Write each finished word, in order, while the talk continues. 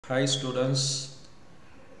Hi students,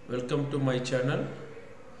 welcome to my channel.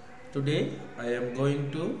 Today I am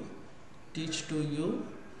going to teach to you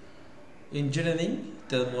engineering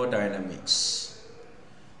thermodynamics.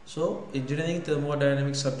 So engineering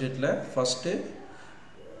thermodynamics subject la first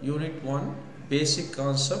unit 1 basic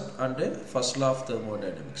concept and first law of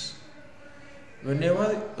thermodynamics.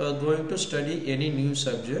 Whenever you are going to study any new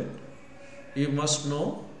subject, you must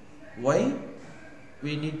know why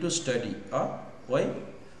we need to study or why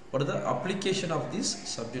what is the application of this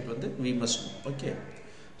subject we must know. Okay,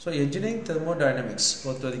 so engineering thermodynamics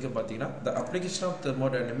the application of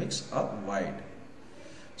thermodynamics are wide.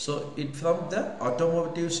 So it from the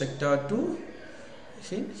automotive sector to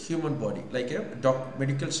in human body, like a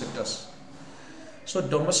medical sectors. So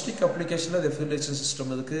domestic application of the refrigeration system,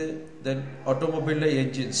 then automobile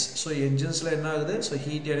engines. So engines so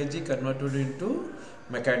heat energy converted into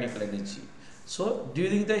mechanical energy. So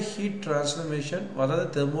during the heat transformation, what are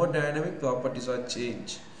the thermodynamic properties are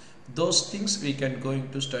changed? Those things we can going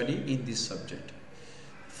to study in this subject.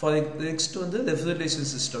 For next one, the refrigeration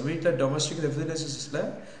system. With the domestic refrigeration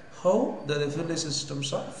system, how the refrigeration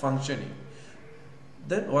systems are functioning.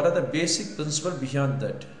 Then what are the basic principles behind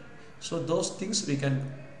that? So those things we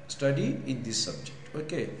can study in this subject.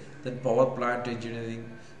 Okay. Then power plant engineering.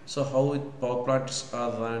 So how power plants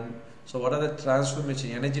are run. So what are the transformation,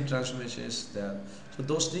 energy transformation is there. So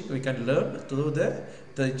those things we can learn through the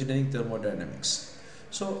engineering thermodynamics.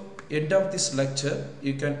 So end of this lecture,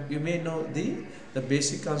 you may know the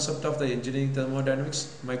basic concept of the engineering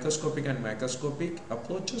thermodynamics, microscopic and macroscopic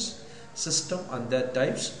approaches, system and their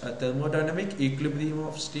types, a thermodynamic equilibrium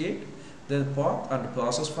of state, then path and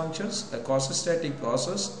process functions, a quasi-static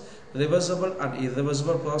process, reversible and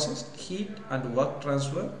irreversible process, heat and work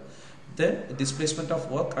transfer, then displacement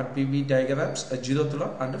of work and PV diagrams, a zeroth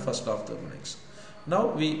law and the first law of thermodynamics. Now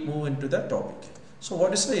we move into the topic. So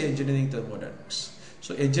what is the engineering thermodynamics?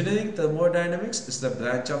 So engineering thermodynamics is the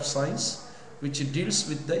branch of science which deals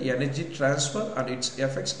with the energy transfer and its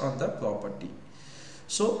effects on the property.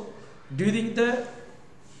 So during the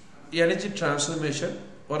energy transformation,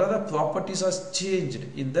 what are the properties are changed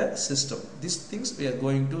in the system? These things we are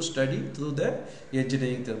going to study through the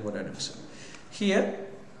engineering thermodynamics. Here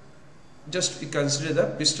just we consider the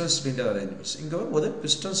piston cylinder arrangements. Inga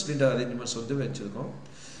piston cylinder arrangements so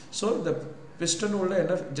the piston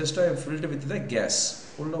just filled with the gas.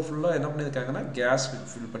 Gas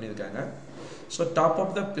filled. So top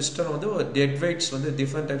of the piston dead weights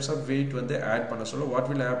different types of weight when they add so what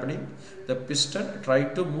will happening? The piston try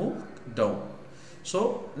to move down.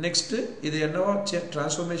 So next this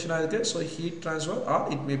transformation so heat transfer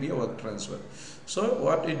or it may be a work transfer. So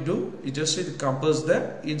what it do, it compress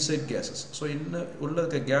the inside gases. So in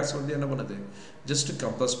the gas just to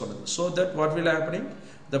compress so that what will happening?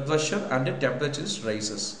 The pressure and the temperature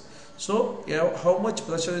rises. So how much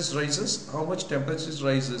pressure is rises, how much temperature is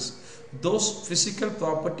rises, those physical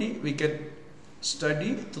property we can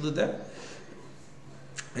study through the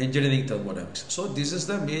engineering thermodynamics. So this is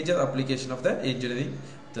the major application of the engineering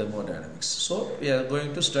thermodynamics. So we are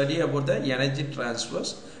going to study about the energy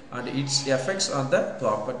transfers and its effects on the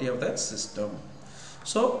property of the system.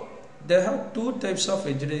 So there are two types of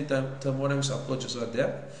engineering thermodynamics approaches are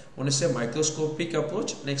there. One is a microscopic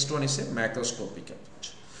approach, next one is a macroscopic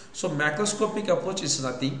approach. So macroscopic approach is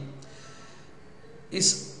nothing,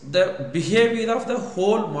 is the behavior of the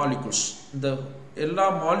whole molecules. The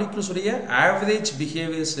molecules average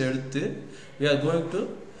behaviors we are going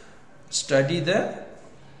to study the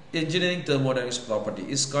engineering thermodynamics property.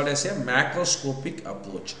 Is called as a macroscopic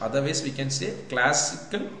approach. Otherwise we can say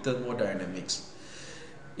classical thermodynamics.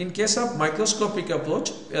 In case of microscopic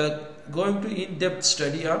approach, we are going to in-depth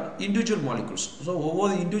study on individual molecules. So over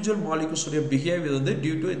the individual molecules behavior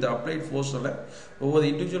due to the applied force over the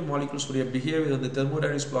individual molecules behavior the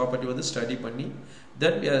thermodynamics property study panni,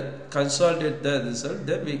 then we consolidate the result,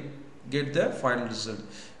 then we get the final result.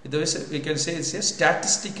 We can say it's a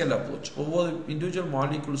statistical approach. Over the individual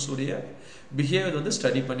molecules behavior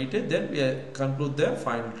study pannite, then we conclude the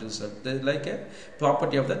final result. Like a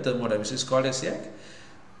property of the thermodynamics is called as a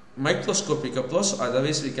microscopic approach,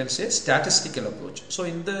 otherwise we can say statistical approach. So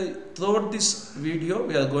throughout this video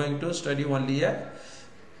we are going to study only a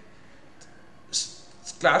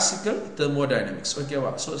classical thermodynamics. Okay,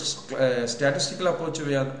 so statistical approach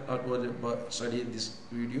we are studying this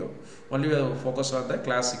video. Only we will focus on the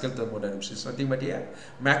classical thermodynamics. It's nothing but a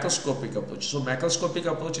macroscopic approach. So macroscopic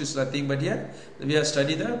approach is nothing but we are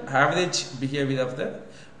studying the average behavior of the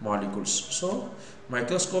molecules. So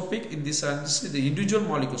microscopic in this sense the individual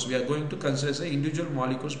molecules we are going to consider the individual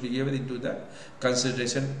molecules behavior into the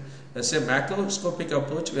consideration. As a macroscopic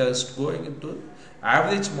approach we are going into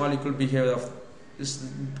average molecule behavior of is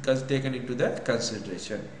taken into the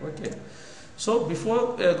consideration. Okay. So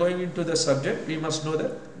before going into the subject, we must know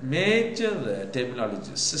the major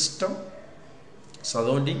terminology: system,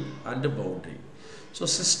 surrounding, and boundary. So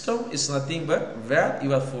system is nothing but where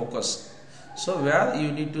you are focused. So where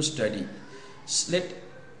you need to study. Let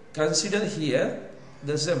consider here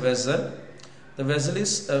there is a vessel. The vessel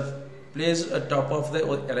is placed at top of the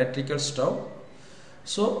electrical stove.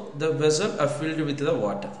 So the vessel are filled with the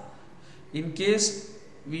water. In case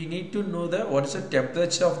we need to know what is the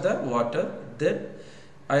temperature of the water, then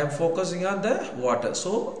I am focusing on the water.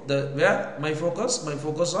 So where my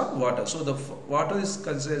focus on water. So the water is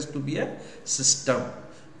considered to be a system.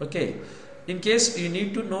 Okay. In case you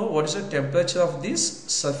need to know what is the temperature of this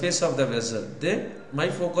surface of the vessel, then my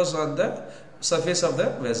focus on the surface of the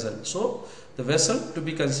vessel. So the vessel to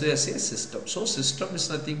be considered as a system. So system is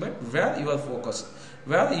nothing but where you are focused,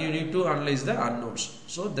 where you need to analyze the unknowns.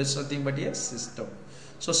 So that's nothing but a system.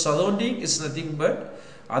 So surrounding is nothing but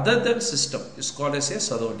other than system is called as a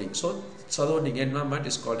surrounding. So surrounding environment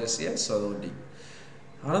is called as a surrounding.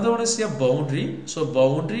 Another one is a boundary. So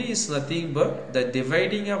boundary is nothing but the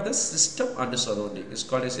dividing of the system and the surrounding is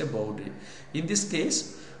called as a boundary. In this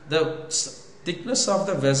case, the thickness of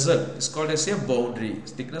the vessel is called as a boundary.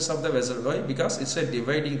 Thickness of the vessel. Why? Because it's a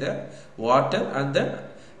dividing the water and the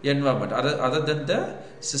environment other than the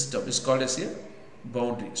system is called as a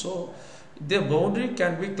boundary. So the boundary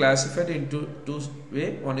can be classified into two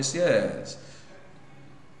ways. One is a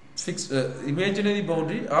fixed imaginary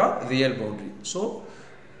boundary or real boundary. So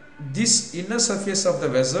this inner surface of the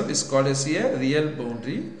vessel is called as a real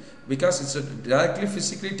boundary because it's directly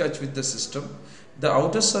physically touched with the system. The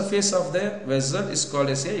outer surface of the vessel is called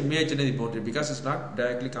as a imaginary boundary because it's not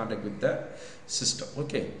directly contact with the system.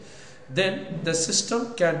 Okay. Then the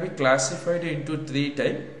system can be classified into three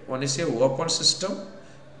types. One is a open system,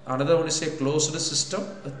 another one is a closed system,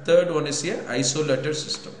 the third one is a isolated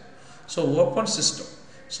system. So open system.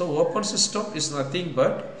 So open system is nothing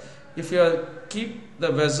but if you keep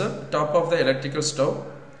the vessel top of the electrical stove.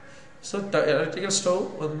 So electrical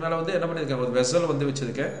stove vessel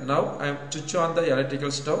now I am switch on the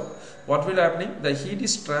electrical stove. What will happening? The heat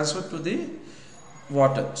is transferred to the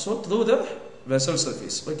water. So through the vessel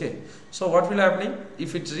surface. Okay. So what will happening?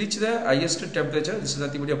 If it reach the highest temperature, this is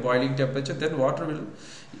nothing but a boiling temperature, then water will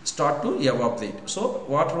start to evaporate. So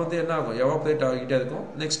water will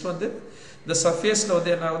evaporate. Next one the surface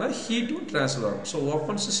heat to transfer. So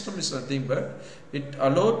open system is nothing but it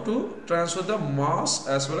allowed to transfer the mass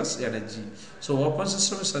as well as energy. So open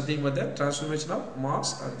system is nothing but the transformation of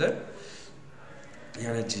mass and the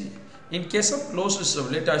energy. In case of closed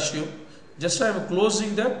system, let us assume just I am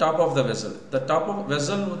closing the top of the vessel. The top of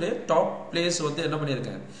vessel top place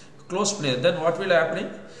closed place. Then what will happening?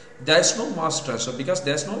 There is no mass transfer because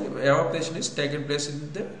there is no evaporation is taken place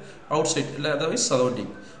in the outside, otherwise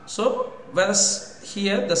surrounding. So whereas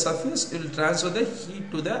here the surface will transfer the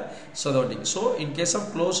heat to the surrounding. So in case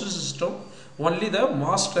of closed system, only the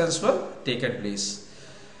mass transfer taken place.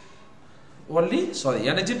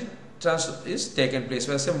 Energy transfer is taken place.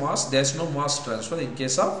 Whereas a mass, there is no mass transfer in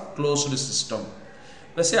case of closed system.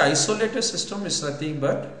 Whereas a isolated system is nothing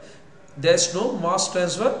but there is no mass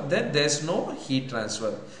transfer, then there is no heat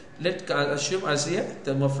transfer. Let's assume as a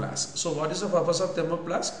thermoflask. So what is the purpose of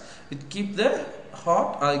thermoflask? It keeps the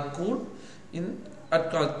hot or cool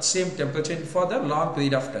at same temperature for the long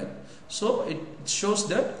period of time. So it shows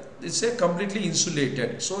that it's a completely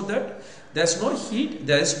insulated, so that there is no heat,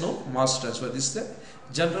 there is no mass transfer. This is the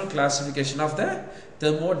general classification of the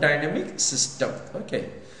thermodynamic system.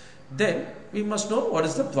 Okay. Then we must know what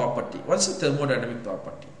is the property. What is the thermodynamic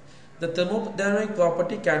property? The thermodynamic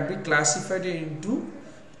property can be classified into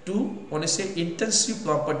two. One is a intensive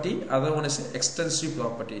property, other one is a extensive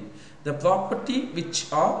property. The property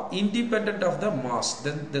which are independent of the mass,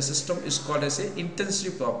 then the system is called as a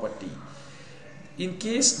intensive property. In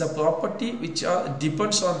case the property which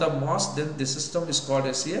depends on the mass, then the system is called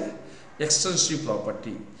as a extensive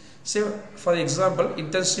property. Say for example,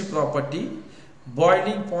 intensive property,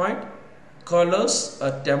 boiling point, colors,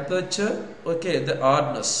 temperature, okay, the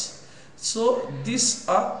hardness. So these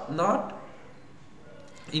are not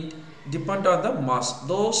depend on the mass.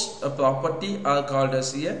 Those property are called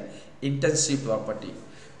as a intensive property.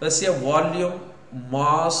 Let's say volume,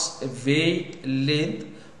 mass, weight, length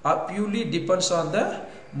are purely depends on the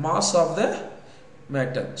mass of the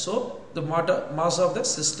matter. So the mass of the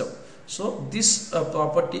system. So this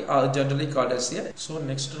property are generally called as a. So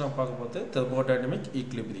next we talk about the thermodynamic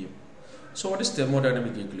equilibrium. So what is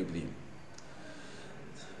thermodynamic equilibrium?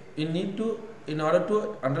 You need to in order to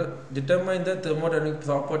determine the thermodynamic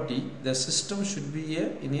property, the system should be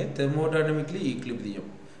in a thermodynamically equilibrium.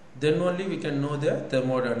 Then only we can know the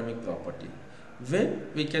thermodynamic property. When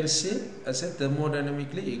we can say as a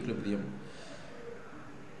thermodynamically equilibrium,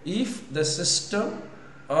 if the system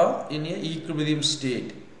are in a equilibrium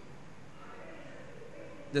state,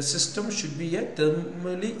 the system should be a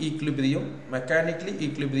thermally equilibrium, mechanically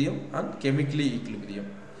equilibrium and chemically equilibrium.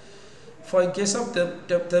 For in case of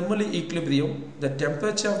thermally equilibrium, the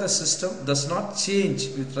temperature of the system does not change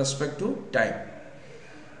with respect to time.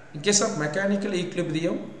 In case of mechanical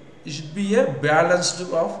equilibrium, it should be a balanced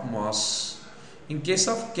of mass. In case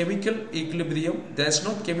of chemical equilibrium, there is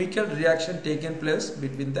no chemical reaction taken place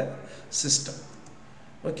between the system.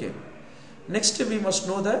 Okay. Next, we must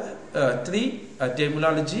know the three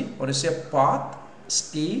terminology. One is a path,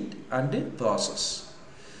 state, and process.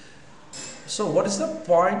 So, what is the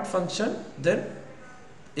point function? Then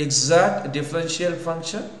exact differential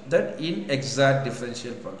function. Then inexact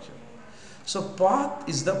differential function. So, path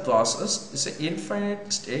is the process. It's an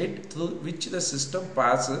infinite state through which the system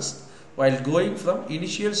passes while going from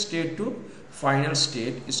initial state to final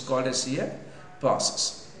state is called as a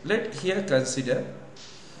process. Let here consider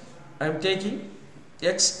I am taking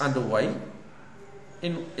x and y.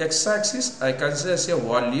 In x-axis I consider as a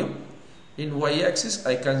volume. In y-axis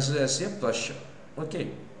I consider as a pressure. Okay.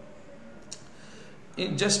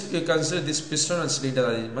 Just you consider this piston and cylinder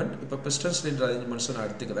arrangement. Now piston cylinder arrangement I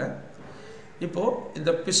எடுத்துக்கிறேன். இப்போ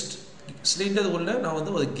இந்த cylinder உள்ள நான்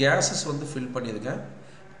வந்து ஒரு gases வந்து fill பண்ணியிருக்கேன்.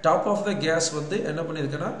 Top of the gas வந்து என்ன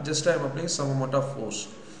பண்ணியிருக்கேன்னா just I am applying some amount of force.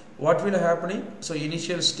 What will happening? So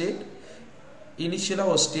initial state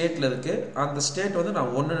ஒரு ஸ்டேட்ல இருக்கு. அந்த ஸ்டேட் வந்து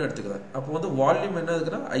நான் 1 ன்னு எடுத்துக்கிறேன். அப்போ வந்து வால்யூம் என்ன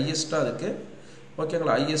இருக்குன்னா ஹையஸ்டா இருக்கு.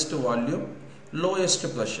 ஓகேங்களா? Highest volume, lowest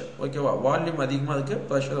pressure. ஓகேவா? வால்யூம் அதிகமா இருக்கு,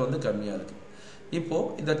 பிரஷர் வந்து கம்மியா இருக்கு. இப்போ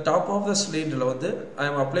இந்த டாப் ஆஃப் த சிலிண்டர்ல வந்து I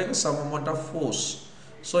am applying some amount of force.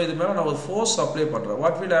 So இது மேல நான் ஒரு force apply பண்றேன்.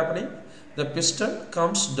 What will happening? The piston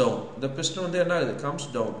comes down. The piston வந்து என்ன ஆகுது? Comes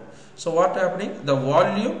down. So what happening? The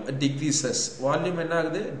volume decreases. Volume என்ன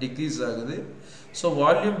ஆகுது? Decrease ஆகுது. So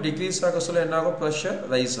volume decrease ஆக சொல்ல என்ன ஆகும்? Pressure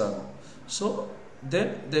rise ஆகும். So then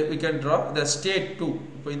we can draw the state 2.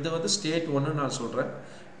 இப்போ இந்த வந்து state 1 நான் சொல்றேன்.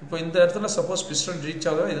 இப்போ இந்த இடத்துல suppose piston reach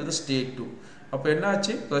ஆகுது, இது வந்து state 2. அப்போ என்ன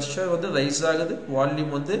ஆச்சு? Pressure வந்து rise ஆகுது,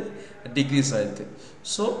 volume வந்து decrease ஆயிருக்கு.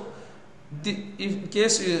 So in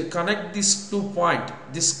case you connect these 2 points,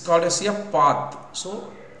 this called as a path. So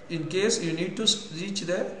in case you need to reach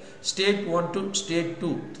the state 1 to state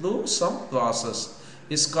 2 through some process,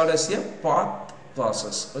 is called as a path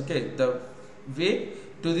process. Okay, the way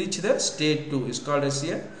to reach the state 2 is called as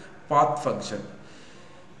a path function.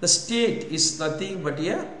 The state is nothing but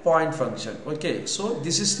a point function. Okay, so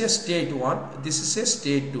this is a state 1, this is a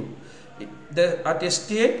state 2. At a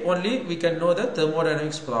state only we can know the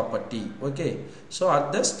thermodynamics property. Okay, so at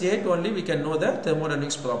the state only we can know the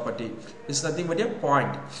thermodynamics property. It's nothing but a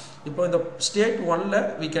point. Now in the state 1 la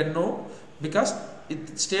we can know, because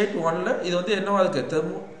state 1 la இது வந்து என்னவா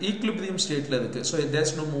இருக்கு? Equilibrium state la இருக்கு. So there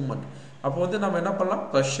is no movement. அப்போ வந்து நாம என்ன பண்ணலாம்?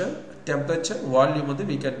 Pressure, temperature, volume வந்து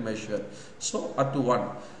we can measure. So at 1.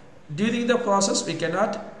 During the process we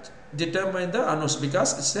cannot determine the unknowns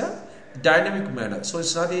because it's a dynamic manner. So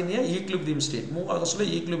it's not in a equilibrium state. Move ஆக சொல்ல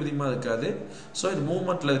equilibrium இருக்காது. So இது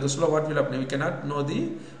movement ல இருக்கு. So what will happen? We cannot know the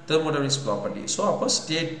thermodynamics property. So அப்போ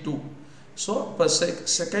state 2. So அப்போ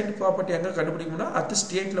second property எங்க கண்டுபிடிக்கணும்னா at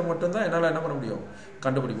state ல மட்டும் தான் என்னால என்ன பண்ண முடியும்?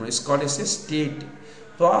 கண்டுபிடிக்க முடியும். It's called as a state.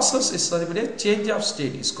 Process is a change of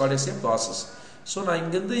state. It's called as a process. So நான்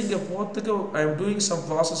இங்கிருந்து இங்க போறதுக்கு I am doing some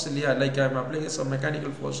process இல்லையா? Like I am applying some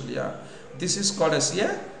mechanical force இல்லையா? This is called as a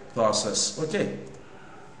process. Okay.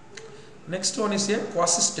 Next one is a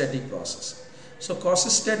quasi-static process. So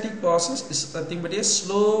quasi-static process is nothing but a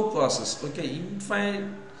slow process. Okay,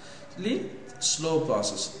 infinitely slow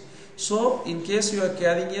process. So in case you are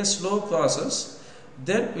carrying a slow process,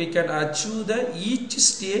 then we can achieve the each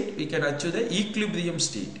state, we can achieve the equilibrium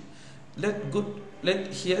state. Let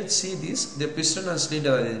here see this, the piston and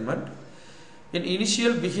cylinder arrangement. In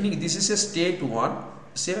initial beginning, this is a state 1.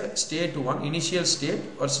 Say state 1, initial state,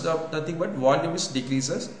 or nothing but volume is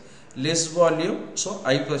decreases, less volume, so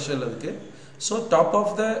high pressure ladukku. So top of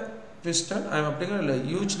the piston I am applying a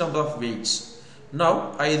huge number of weights. Now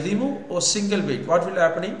I remove a single weight. What will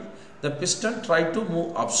happening? The piston try to move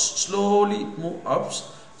up, slowly move up,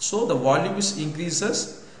 so the volume is increases,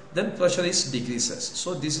 then pressure is decreases. So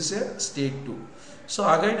this is a state 2. So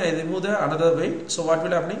again I remove the another weight. So what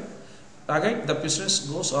will happening? Again the piston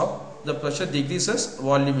goes up, the pressure decreases,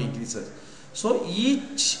 volume increases. So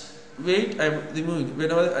each weight I am removing,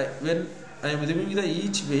 when I am removing the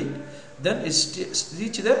each weight, then it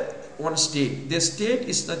reach the one state. The state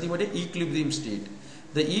is nothing but an equilibrium state.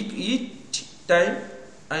 Each time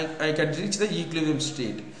I can reach the equilibrium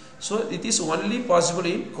state. So it is only possible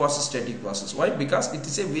in quasi-static process. Why? Because it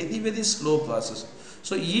is a very, very slow process.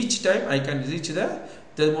 So each time I can reach the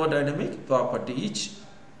thermodynamic property. Each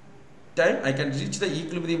time I can reach the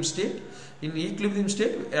equilibrium state. In equilibrium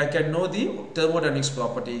state, I can know the thermodynamics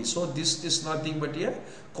property. So this is nothing but a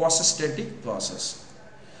quasi-static process.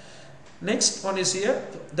 Next one is here,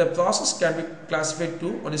 the process can be classified to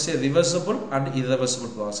one is a reversible and irreversible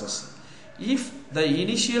process. If the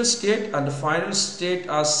initial state and the final state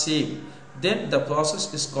are same, then the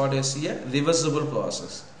process is called as a reversible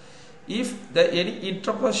process. If any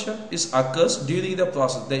interruption occurs during the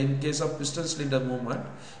process, in case of piston cylinder movement,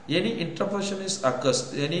 any interruption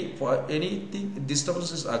occurs, anything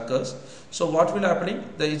disturbance occurs. So what will happening?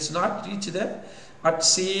 That it's not reached there at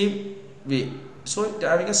same way. So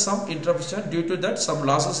having some interruption, due to that some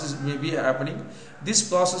losses may be happening. This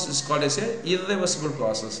process is called as a irreversible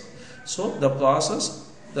process. So the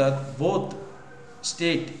process that both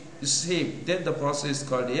state is same, then the process is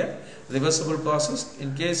called a reversible process.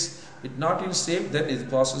 In case it not in same, then the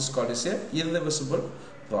process is called as a irreversible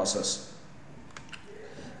process.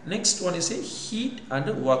 Next one is a heat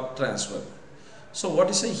and work transfer. So what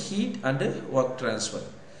is a heat and work transfer?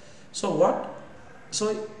 So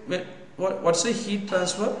what's a heat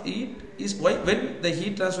transfer? It is when the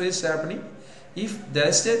heat transfer is happening, if there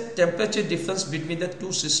is a temperature difference between the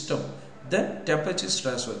two systems, then temperature is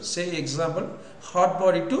transferred. Say example, hot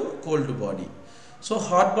body to cold body. So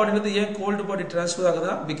hot body to the cold body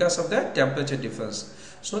transfer because of the temperature difference.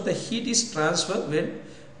 So the heat is transferred when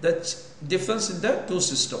the difference in the two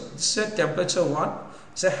systems. This is a temperature 1,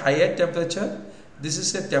 it's a higher temperature. This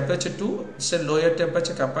is a temperature 2, it's a lower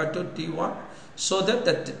temperature compared to T1. So that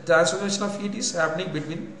the transformation of heat is happening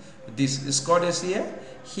between this. Is called as a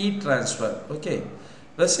heat transfer. Okay.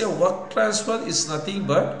 Let's say work transfer is nothing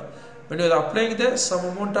but when you are applying some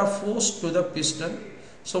amount of force to the piston.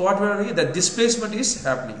 So what we are doing, the displacement is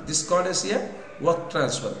happening. This is called as a work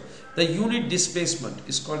transfer. The unit displacement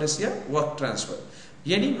is called as a work transfer.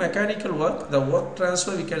 Any mechanical work, the work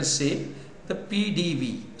transfer we can say the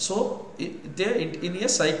PDV. So there in a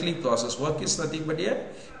cyclic process, work is nothing but a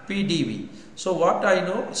PDV. So what I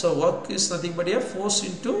know, so work is nothing but a force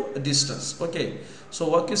into a distance. Okay.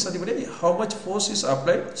 So work is nothing but a how much force is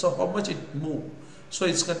applied, so how much it move. So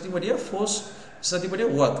it's nothing but a force, it's nothing but a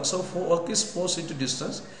work. So work is force into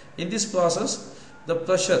distance. In this process, the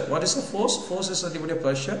pressure, what is the force? Force is nothing but a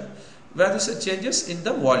pressure. Where there is changes in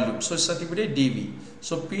the volume. So it's nothing but a dV.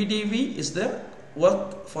 So PDV is the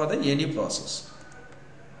work for the any process.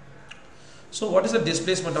 So what is the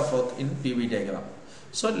displacement of work in PV diagram?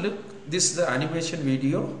 So look, this is the animation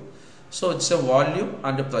video. So it's a volume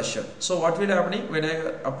and a pressure. So what will happening when I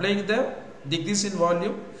applying the decrease in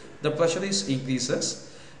volume, the pressure is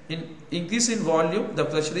increases. In increase in volume, the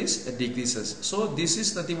pressure is decreases. So this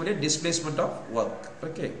is nothing but a displacement of work.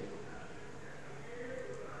 Okay.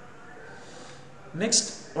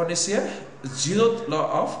 Next one is here, zeroth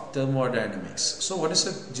law of thermodynamics. So what is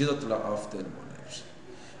the zeroth law of thermodynamics?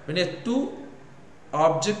 When two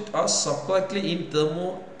objects are separately in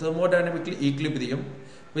thermodynamical equilibrium,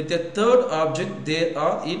 with a third object they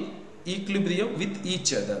are in equilibrium with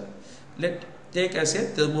each other. Let take as a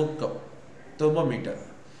thermometer.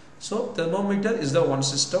 So thermometer is the one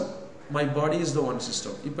system, my body is the one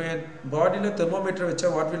system. If my body in a thermometer,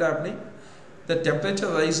 what will happen? The temperature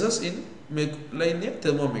rises in line a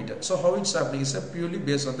thermometer. So how it's happening is purely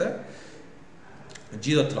based on the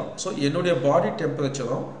zeroth law. So என்னுடைய body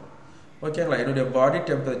temperature, okay, என்னுடைய body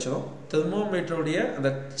temperature, thermometer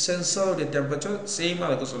the sensor temperature same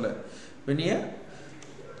when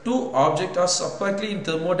two objects are separately in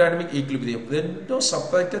thermodynamic equilibrium, then to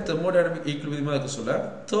separate thermodynamic equilibrium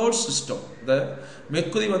third system, the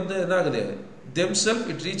mercury themselves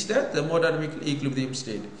it reach the thermodynamic equilibrium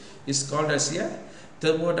state is called as a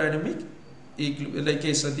thermodynamic like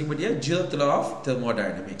a something but a zeroth law of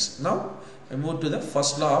thermodynamics. Now I move to the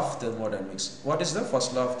first law of thermodynamics. What is the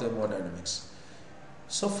first law of thermodynamics?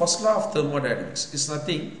 So first law of thermodynamics is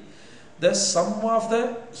nothing, the sum of the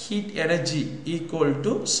heat energy equal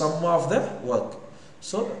to sum of the work.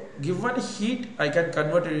 So given heat I can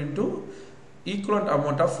convert it into equivalent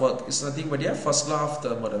amount of work. Is nothing but a first law of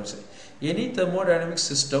thermodynamics. Any thermodynamic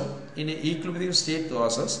system in an equilibrium state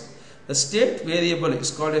process, the state variable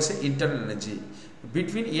is called as an internal energy.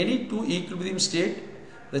 Between any two equilibrium state,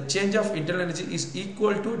 the change of internal energy is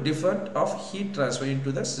equal to difference of heat transfer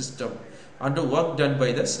into the system and the work done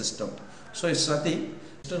by the system. So it's nothing.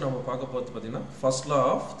 First law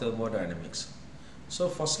of thermodynamics. So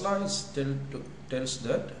first law is tells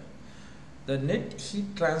that the net heat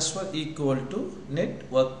transfer equal to net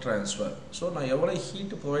work transfer. So now எவ்வளவு heat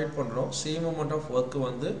provide பண்றோம், same amount of work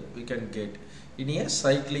வந்து we can get in a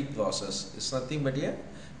cyclic process. It's nothing but a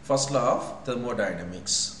first law of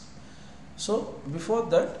thermodynamics. So before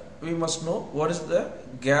that we must know what is the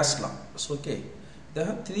gas law. So okay, there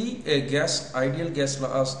are three ideal gas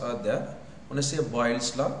laws are there. One is a Boyle's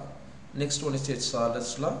law, next one is a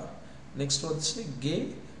Charles law, next one is a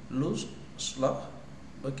Gay-Luss's law.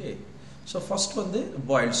 Okay, so first one the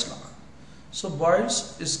Boyle's law. So Boyle's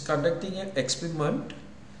is conducting an experiment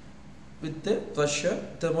with the pressure,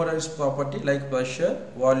 thermodynamics property like pressure,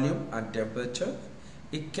 volume and temperature.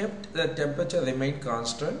 It kept the temperature remain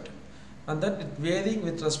constant and that it varying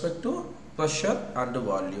with respect to pressure and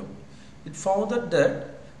volume. It found that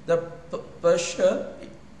the pressure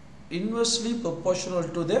inversely proportional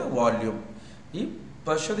to the volume. If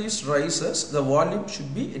pressure is rises, the volume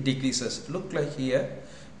should be decreases. Look like here,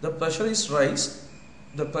 the pressure is rise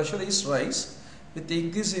with the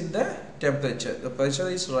increase in the temperature. The pressure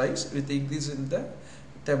is rise with the increase in the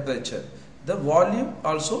temperature. The volume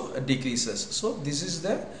also decreases. So this is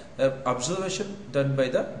the observation done by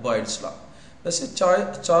the Boyle's law. Let's say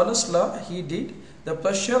Charles' law, he did the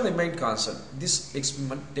pressure remained constant. This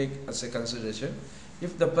experiment take as a consideration.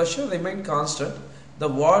 If the pressure remained constant, the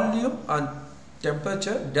volume and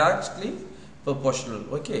temperature directly proportional.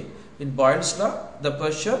 Okay, in Boyle's law, the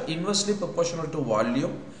pressure inversely proportional to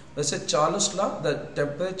volume. Let's say Charles' law, the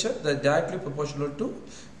temperature the directly proportional to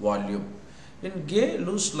volume. In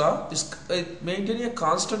Gay-Luss's law, is maintaining a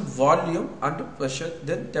constant volume and pressure,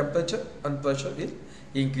 then temperature and pressure will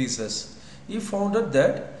increases. He found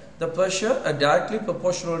that the pressure are directly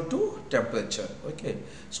proportional to temperature. Okay,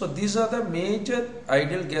 so these are the major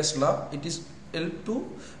ideal gas law. It is help to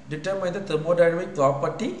determine the thermodynamic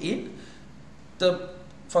property in the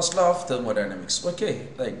first law of thermodynamics. Okay,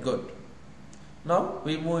 right, good. Now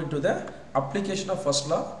we move into the application of first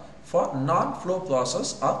law for non-flow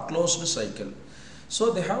process or closed cycle.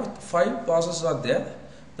 So they have 5 processes are there.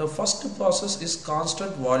 The first process is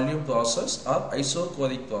constant volume process or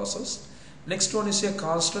isochloric process. Next one is a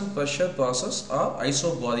constant pressure process or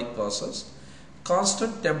isobaric process.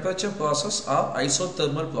 Constant temperature process or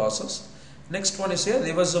isothermal process. Next one is a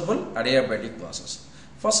reversible adiabatic process.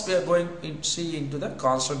 First we are going to see into the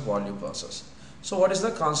constant volume process. So what is the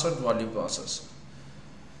constant volume process?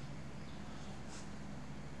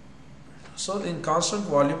 So in constant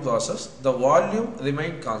volume process, the volume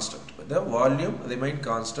remain constant. The volume remain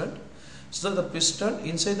constant. So the piston,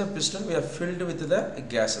 inside the piston we are filled with the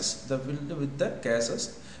gases.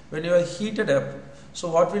 When you are heated up, so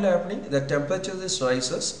what will happening? The temperature is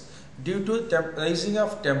rises. Due to rising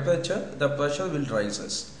of temperature, the pressure will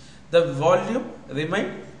rises. The volume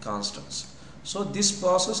remain constant. So this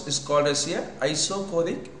process is called as a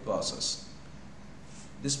isochoric process.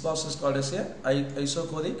 This process is called as a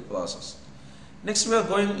isochoric process. Next we are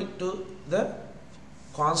going into the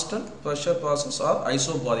constant pressure process or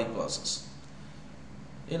isobaric process.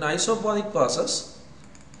 In isobaric process,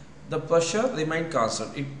 the pressure remain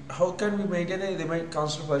constant. How can we maintain a remain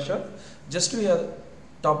constant pressure? Just we are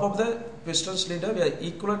top of the piston cylinder, we are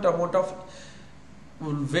equivalent amount of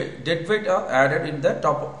dead weight are added in the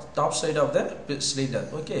top side of the cylinder.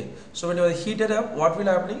 Okay, so when you are heated up, what will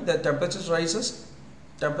happening? The temperature rises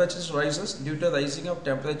due to rising of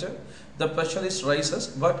temperature, the pressure is rises,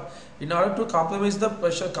 but in order to compromise the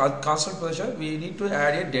pressure, constant pressure, we need to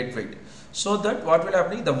add a dead weight, so that what will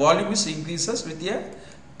happen? The volume is increases with a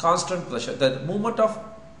constant pressure. The movement of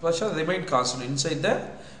pressure remain constant inside the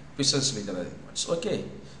piston cylinder elements. Okay,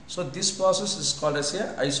 so this process is called as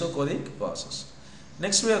a isochoric process.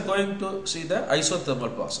 Next we are going to see the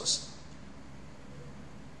isothermal process.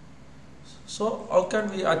 So how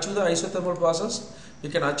can we achieve the isothermal process? We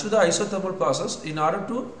can achieve the isothermal process in order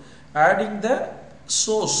to adding the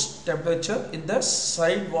source temperature in the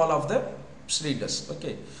side wall of the cylinders.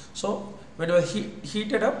 Okay, so when you are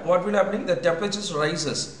heated up, what will happen? The temperature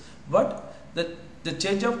rises, but the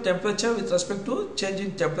change of temperature with respect to change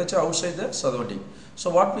in temperature outside the surrounding. So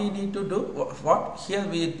what we need to do, what here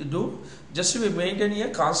we do, just we maintain a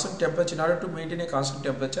constant temperature. In order to maintain a constant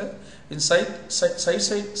temperature, inside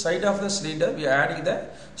side of the cylinder we are adding the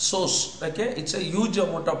source. Okay, it's a huge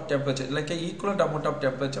amount of temperature, like a equivalent amount of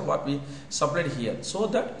temperature what we supplied here, so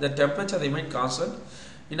that the temperature remain constant.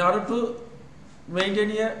 In order to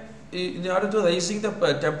maintain in order to raising the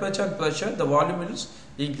temperature and pressure, the volume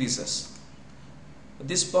increases.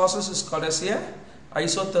 This process is called as a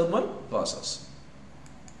isothermal process.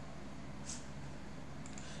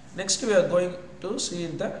 Next we are going to see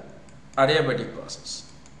the adiabatic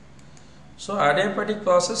process. So adiabatic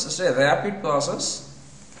process is a rapid process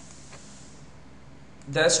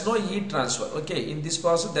there is no heat transfer. Okay, in this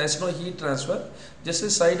process there is no heat transfer. Just the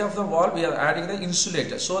side of the wall we are adding the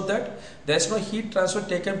insulator, so that there is no heat transfer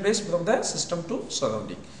taken place from the system to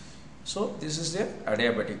surrounding. So this is the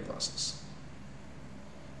adiabatic process.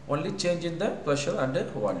 Only change in the pressure and the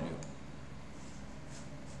volume.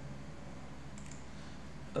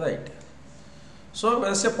 Right. So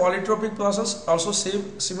as a polytropic process, also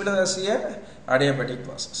similar as a adiabatic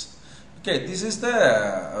process. Okay, this is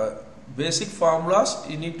the basic formulas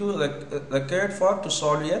you need to required for to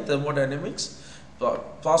solve a thermodynamics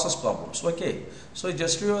process problems. Okay, so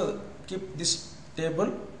just you keep this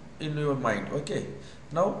table in your mind. Okay,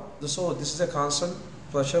 now so this is a constant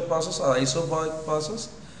pressure process or isobaric process,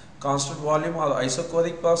 constant volume or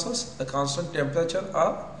isochoric process, a constant temperature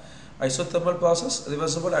or isothermal process,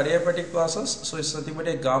 reversible adiabatic process. So it's nothing but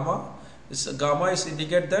a gamma. Gamma is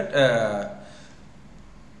indicate that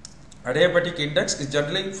adiabatic index is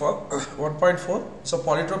generally for 1.4. So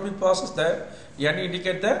polytropic process, there n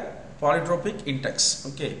indicate the polytropic index.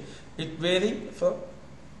 Okay, it vary for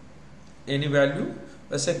any value.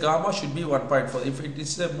 Let's say gamma should be 1.4. If it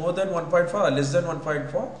is more than 1.4 or less than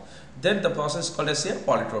 1.4, then the process is called as a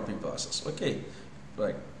polytropic process. Okay,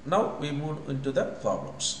 right. Now we move into the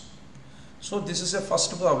problems. So this is a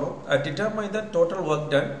first problem. Determine the total work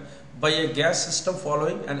done by a gas system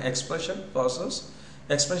following an expansion process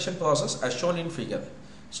as shown in figure.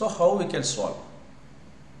 So how we can solve?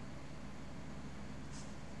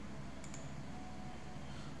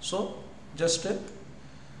 So just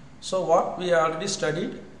so what we already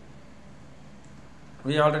studied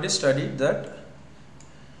that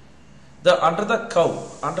under the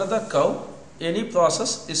curve any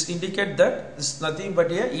process is indicate that is nothing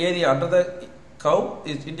but a area under the curve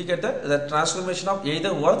is indicate that the transformation of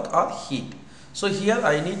either work or heat. So here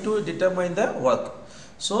I need to determine the work.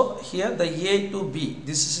 So here the A to B,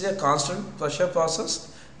 this is a constant pressure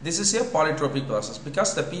process, this is a polytropic process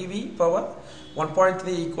because the PV power 1.3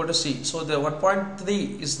 equal to C. So the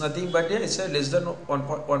 1.3 is nothing but it's a less than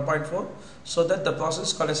 1.4, so that the process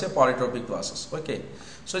is called as a polytropic process. Okay,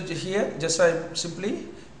 so here just I am simply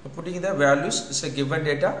putting the values. It's a given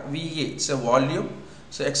data. VA, it's a volume.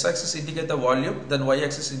 So x-axis indicate the volume, then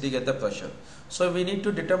y-axis indicate the pressure. So we need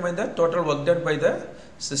to determine the total work done by the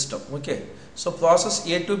system. Okay, so process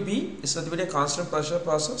A to B is a very constant pressure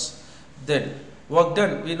process. Then work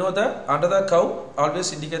done, we know that under the curve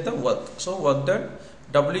always indicate the work. So work done,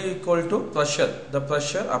 W equal to pressure, the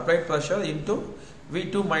pressure, applied pressure into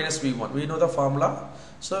V2 minus V1. We know the formula.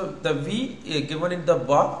 So the V given in the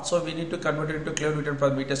bar, so we need to convert it into kilonewton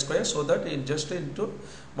per meter square, so that in just into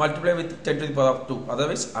multiply with 10 to the power of 2,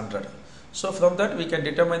 otherwise 100. So from that we can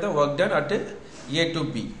determine the work done at A to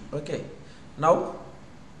B. Okay, now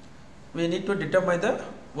we need to determine the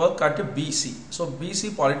work at BC. So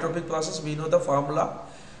BC polytropic process, we know the formula.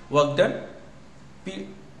 Work done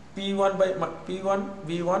P1 by P1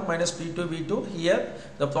 V1 minus P2 V2. Here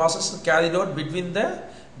the process is carried out between the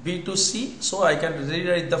B to C, so I can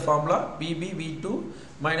rewrite the formula PB V2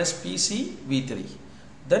 minus PC V3,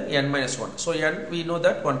 then n minus 1. So n we know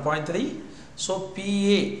that 1.3. So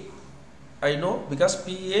PA I know because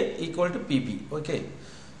PA equal to PB. Okay,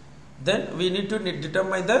 then we need to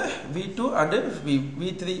determine the V2 and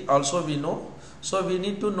V3 also we know. So we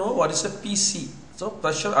need to know what is a PC. So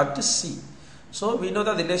pressure at C. So we know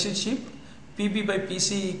the relationship PB by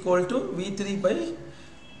PC equal to V3 by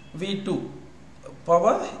V2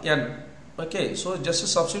 power n. Okay, so just to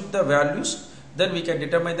substitute the values, then we can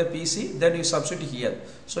determine the PC, then you substitute here.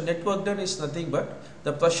 So net work done is nothing but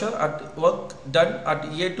the pressure at work done at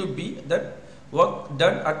A to B, then work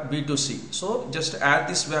done at B to C. So just add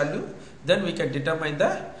this value, then we can determine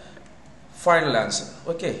the final answer.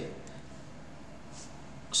 Okay,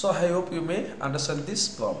 so I hope you may understand this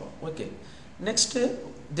problem. Okay, next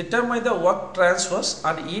determine the work transfers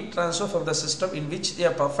and heat transfer from the system in which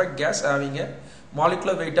a perfect gas having a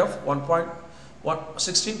molecular weight of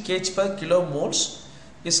 1.16 kg per kilomoles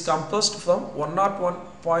is compressed from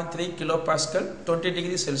 101.3 kilopascal 20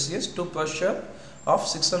 degrees Celsius to pressure of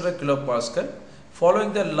 600 kilopascal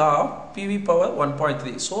following the law of PV power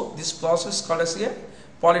 1.3. So this process is called as a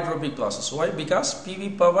polytropic process. Why? Because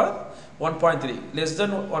PV power 1.3 less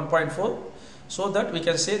than 1.4, so that we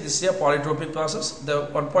can say this is a polytropic process. The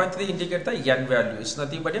 1.3 indicate the n value, is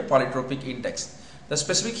nothing but a polytropic index. The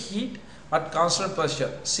specific heat at constant pressure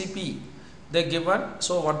Cp they given,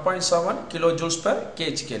 so 1.7 kilojoules per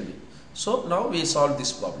kg Kelvin. So now we solve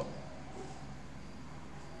this problem.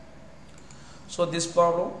 So this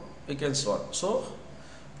problem we can solve. So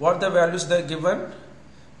what the values they given,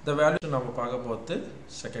 the value now about the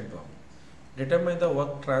second problem. Determine the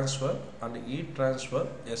work transfer and heat transfer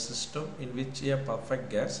a system in which a perfect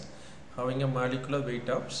gas having a molecular weight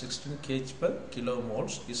of 16 kg per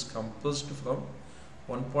kilomoles is compressed from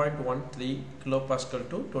 1.13 kilopascal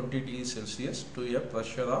to 20 degrees Celsius to a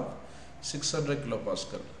pressure of 600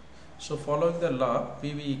 kilopascal. So following the law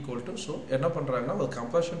PV equal to, so என்ன பண்றாங்கன்னா ஒரு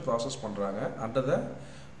compression process பண்றாங்க under the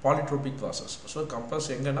polytropic process. So compress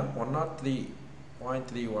எங்கன்னா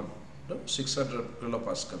 103.31 to 600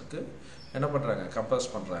 kilopascal க்கு என்ன பண்றாங்க compress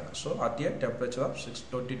பண்றாங்க. So at a temperature of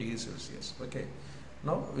 620 degrees Celsius. Okay,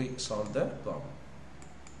 now we solve the problem.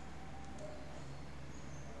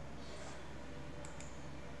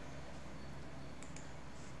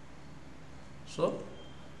 So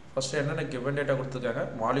first என்னென்ன given data கொடுத்துருக்காங்க,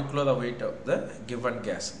 molecular weight of the given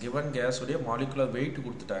gas உடைய molecular weight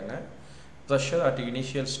கொடுத்துட்டாங்க, pressure at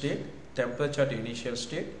initial state, temperature at initial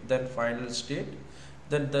state, then final state,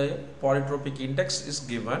 then the polytropic index is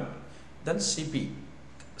given, then CP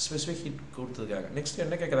specific heat கொடுத்துருக்காங்க. Next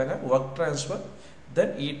என்ன கேட்குறாங்க, work transfer then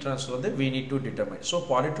heat transfer வந்து we need to determine. So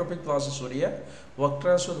polytropic process உடைய work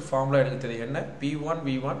transfer formula எனக்கு தெரியும், என்ன P1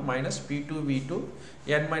 V1 minus P2 V2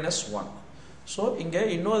 n minus 1. So இங்க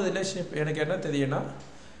இன்னொரு ரிலேஷன்ஷிப் எனக்கு என்ன தெரியும்னா,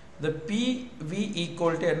 the PV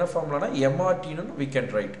equal to என்ன ஃபார்முலானா MRT னு we can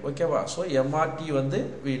write. ஓகேவா? So MRT வந்து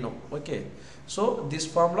we know. Okay, so this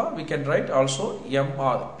formula we can write also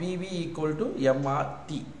MR, PV equal to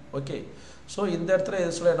MRT. Okay, so இந்த இடத்துல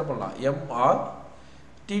இதுல என்ன பண்ணலாம், MR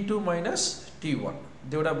T2 minus T1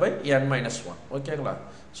 divided by n minus 1. ஓகேங்களா?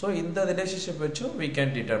 So இந்த relationship வச்சு we can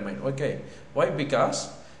determine. Okay, why? Because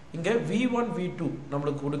இங்க V1 V2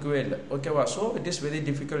 நமக்கு கொடுக்கவே இல்லை. ஓகேவா? So it is very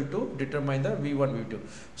difficult to determine the V1 V2.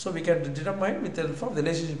 So we can determine with the help of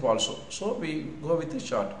relationship also. So we go with the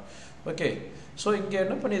short. Okay, so இங்க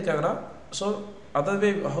என்ன பண்ணிருக்காங்கன்னா, so other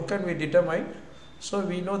way how can we determine? So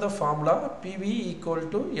we know the formula PV equal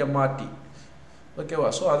to MRT. ஓகேவா?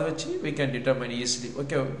 So அதை வச்சு we can determine easily.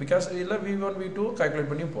 Okay, because இல்லை V1 V2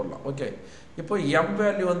 calculate பண்ணி போடலாம். Okay, இப்போ M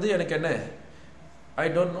value வந்து எனக்கு என்ன, I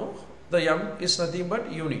don't know, the M is nothing but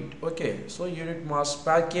unit. Okay, so unit mass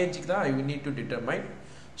per kg தான் I need to determine.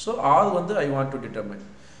 So R வந்து I want to determine.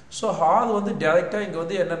 So R வந்து டைரெக்டாக இங்கே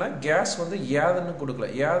வந்து என்னென்னா கேஸ் வந்து ஏதுன்னு கொடுக்கல,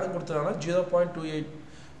 ஏதுன்னு கொடுத்ததுனால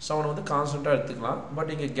 0.287 வந்து கான்ஸ்டண்ட்டாக எடுத்துக்கலாம்.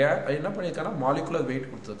 பட் இங்கே என்ன பண்ணியிருக்காங்கன்னா மாலிகுலர்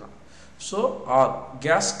வெயிட் கொடுத்துருக்கான். So R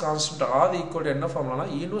gas constant, R equal to என்ன ஃபார்முலானா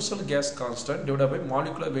universal gas constant divided by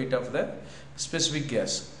molecular weight of the specific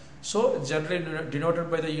gas. So generally denoted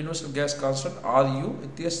by the universal gas constant RU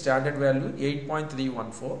with the standard value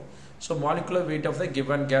 8.314. So molecular weight of the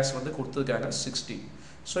given gas வந்து கொடுத்துருக்காங்க 60.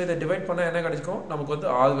 So இதை divide பண்ணால் என்ன கிடைக்கும், நமக்கு வந்து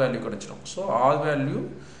R value கிடைச்சிடும். So R value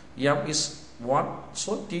M is 1.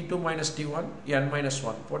 So T2 minus T1 n minus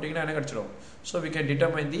 1 போட்டிங்கன்னா என்ன கிடைச்சிடும். So we can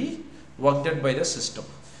determine the work done by the system.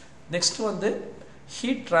 Next one, the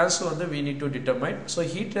heat transfer வந்து we need to determine. So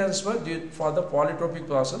heat transfer for the polytropic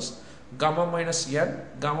process gamma minus n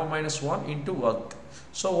gamma minus 1 into work.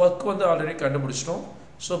 So work வந்து already கண்டுபிடிச்சிட்டோம்.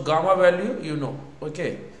 So gamma value you know.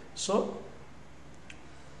 Okay, so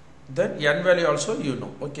then n value also you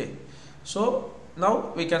know. Okay, so now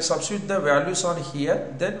we can substitute the values on here,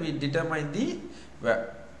 then we determine the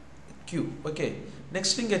Q. Okay,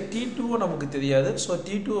 next thing T2 நமக்கு தெரியாது. So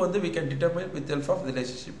T2 வந்து we can determine with the help of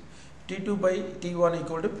relationship T2 by T1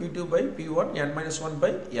 equal to P2 by P1 n minus 1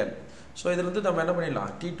 by n. So இதில் வந்து நம்ம என்ன பண்ணிடலாம்,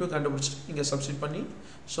 T2 கண்டுபிடிச்சிட்டு இங்கே சப்ஸ்டிட் பண்ணி,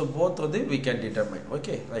 so both வந்து we can determine.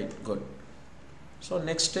 Okay, right, good. So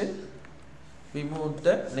next we move to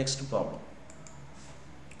the next problem.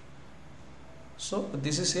 So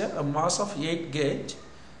this is a mass of 8 gauge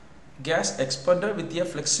gas expanded with a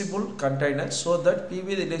flexible container, so that PV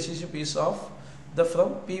relationship is of the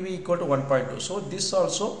from PV equal to 1.2. So this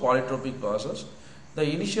also polytropic process. The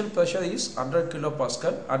initial pressure is 100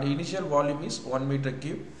 kilopascal and initial volume is 1 meter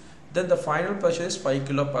cube. Then the final pressure is 5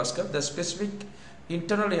 kilopascal. The specific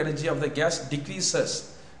internal energy of the gas decreases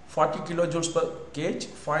 40 kilojoules per kg.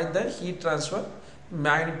 Find the heat transfer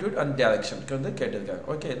magnitude and direction.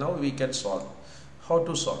 Okay, now we can solve. How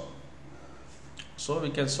to solve? So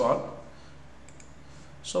we can solve.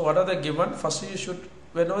 So what are the given? First you should,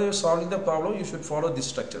 whenever you are solving the problem, you should follow this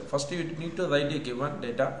structure. First you need to write a given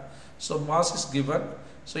data. So mass is given,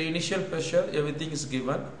 so initial pressure, everything is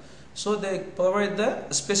given. So they provide the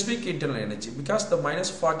specific internal energy, because the minus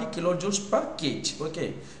 40 kilojoules per kg. Okay,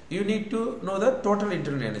 you need to know the total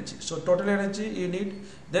internal energy. So total energy you need,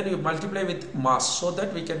 then you multiply with mass, so that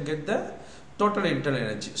we can get the total internal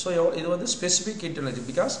energy. So இது வந்து specific internal energy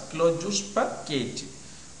because kilojoules per kg.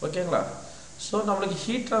 ஓகேங்களா? So நம்மளுக்கு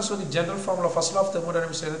heat transfer general formula first law of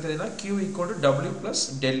thermodynamics என்ன தெரியும்னா Q equal to W plus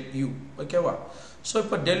del U. ஓகேவா? So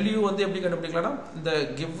இப்போ del U வந்து எப்படி கண்டுபிடிக்கலாம்னா, இந்த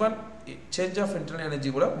given change of internal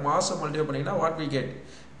energy kuda mass multiply pannina what we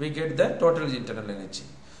get the total internal energy.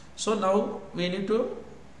 So now we need to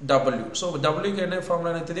W. So W ku enna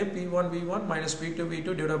formula enadhu P1 V1 minus P2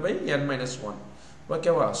 V2 divided by n minus 1. Okay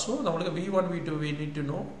va. So namakku V1 V2 we need to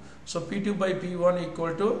know. So P2 by P1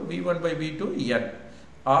 equal to V1 by V2 n,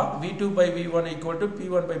 or V2 by V1 equal to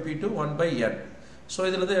P1 by P2 1 by n. So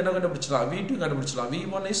idhula enna kandupidichalam V2 kandupidichalam.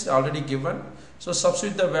 V1 is already given, so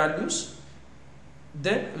substitute the values,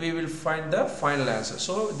 then we will find the final answer.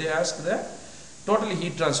 So they ask the total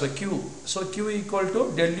heat transfer Q. So Q equal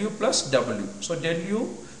to del U plus W. So del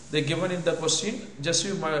U they given in the question, just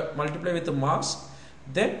you multiply with the mass,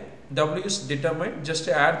 then W is determined, just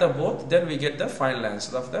to add the both, then we get the final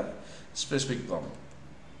answer of the specific problem.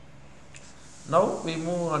 Now we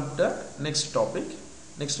move on to the next topic,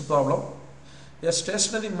 next problem. A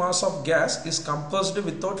stationary mass of gas is compressed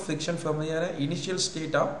without friction from an initial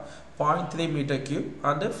state of 0.3 meter cube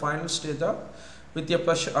and the final state of with a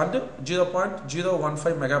pressure and 0.015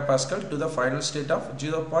 megapascal to the final state of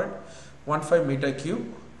 0.15 meter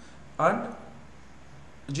cube and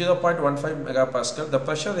 0.15 megapascal. The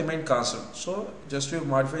pressure remain constant. So just to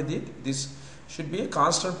modify this should be a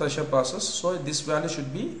constant pressure process. So this value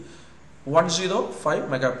should be 105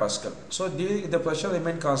 megapascal. So during the pressure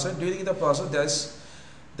remain constant, during the process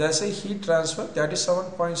there is a heat transfer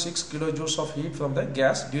 37.6 kilojoules of heat from the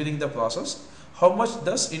gas during the process. How much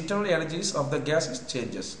thus internal energies of the gas is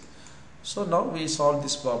changes? So now we solve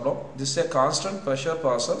this problem. This is a constant pressure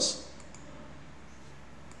process.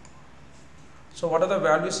 So what are the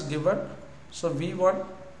values given? So V1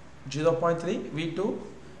 0.3, V2,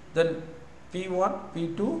 then P1,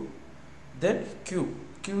 P2, then Q.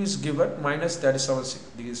 Q is given minus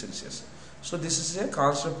 37 degrees Celsius. So this is a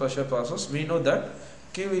constant pressure process. We know that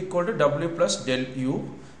Q equal to W plus del U.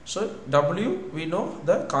 So W we know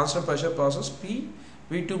the constant pressure process, P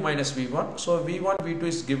V2 minus V1. So V1 V2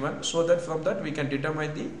 is given, so that from that we can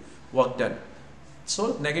determine the work done.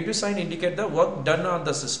 So negative sign indicate the work done on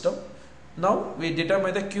the system. Now we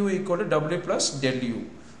determine the Q equal to W plus del U.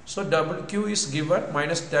 So Q is given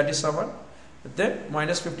minus 37, then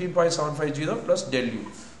minus 15.750 plus del U.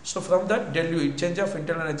 So from that del U, change of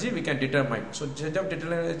internal energy we can determine. So change of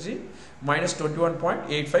internal energy minus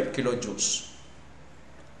 21.85 kilojoules.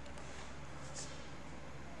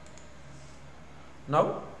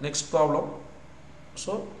 Now next problem.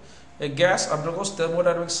 So a gas undergoes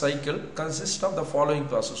thermodynamic cycle consists of the following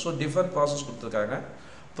process. So different process kuduthirukanga.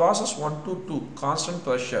 Process 1 to 2 constant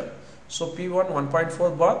pressure. So P1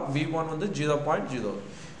 1.4 bar, V1 on the 0.0.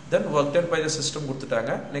 Then work done by the system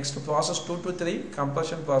kuduthanga. Next process 2 to 3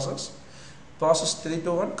 compression process. Process 3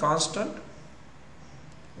 to 1 constant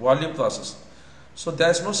volume process. So there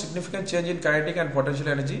is no significant change in kinetic and potential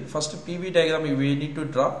energy. First PV diagram we need to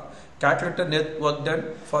draw. Calculate the net work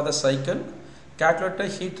done for the cycle. Calculate the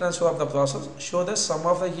heat transfer of the process. Show the sum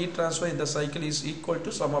of the heat transfer in the cycle is equal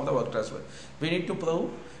to sum of the work transfer. We need to prove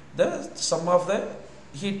the sum of the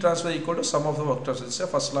heat transfer equal to sum of the work transfer. It's the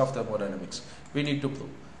first law of thermodynamics. We need to prove.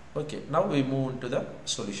 Okay, now we move into the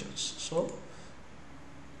solutions. So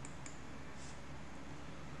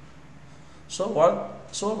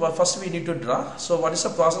first we need to draw. So what is the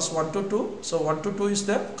process 1 to 2? So 1 to 2 is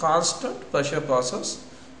the constant pressure process.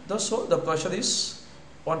 So the pressure is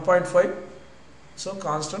 1.5. So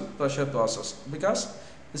constant pressure process, because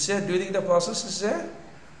this is during the process is a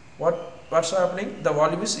what's happening, the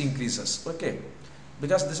volume is increases. Okay,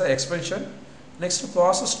 because this is expansion. Next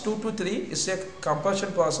process 2 to 3 is a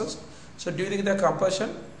compression process. So during the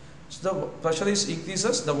compression, so the pressure is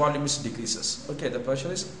increases, the volume is decreases. Okay, the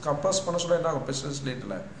pressure is compress panna solla enna pressure is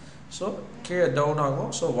later. So K down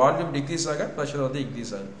agum, so volume decrease aga pressure வந்து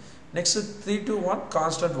increase agum. Next 3 to 1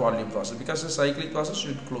 constant volume process, because the cyclic process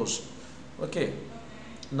should close. Okay,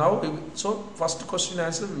 now so first question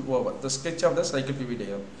answer over the sketch of the cycle PV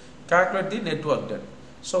diagram. Calculate the net work done.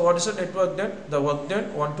 So what is the net work done? The work done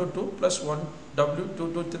 1 to 2 plus 1 W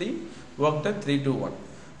 2 to 3, work done 3 to 1.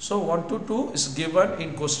 So 1 to 2 is given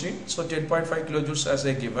in question, so 10.5 kilojoules as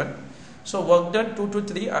a given. So work done 2 to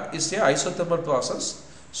 3 is a isothermal process.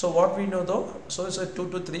 So what we know though, so it's a 2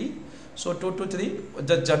 to 3. So 2 to 3,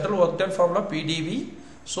 the general work done formula PdV.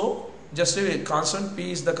 So just a constant,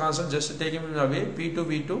 P is the constant, just take him away, P to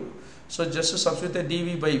V2. So just to substitute the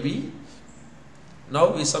dV by V.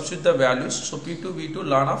 Now we substitute the values. So P2 V2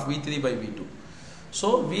 ln of V3 by V2.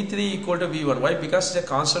 So V3 equal to V1. Why? Because it's a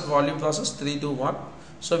constant volume process 3 to 1.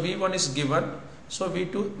 So V1 is given. So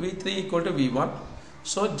V3 equal to V1.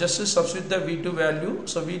 So just to substitute the V2 value.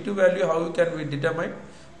 So V2 value how can we determine?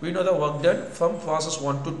 We know the work done from process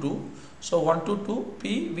 1 to 2. So 1 to 2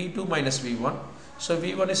 P V2 minus V1. So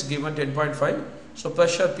V1 is given 10.5. So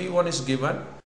pressure P1 is given.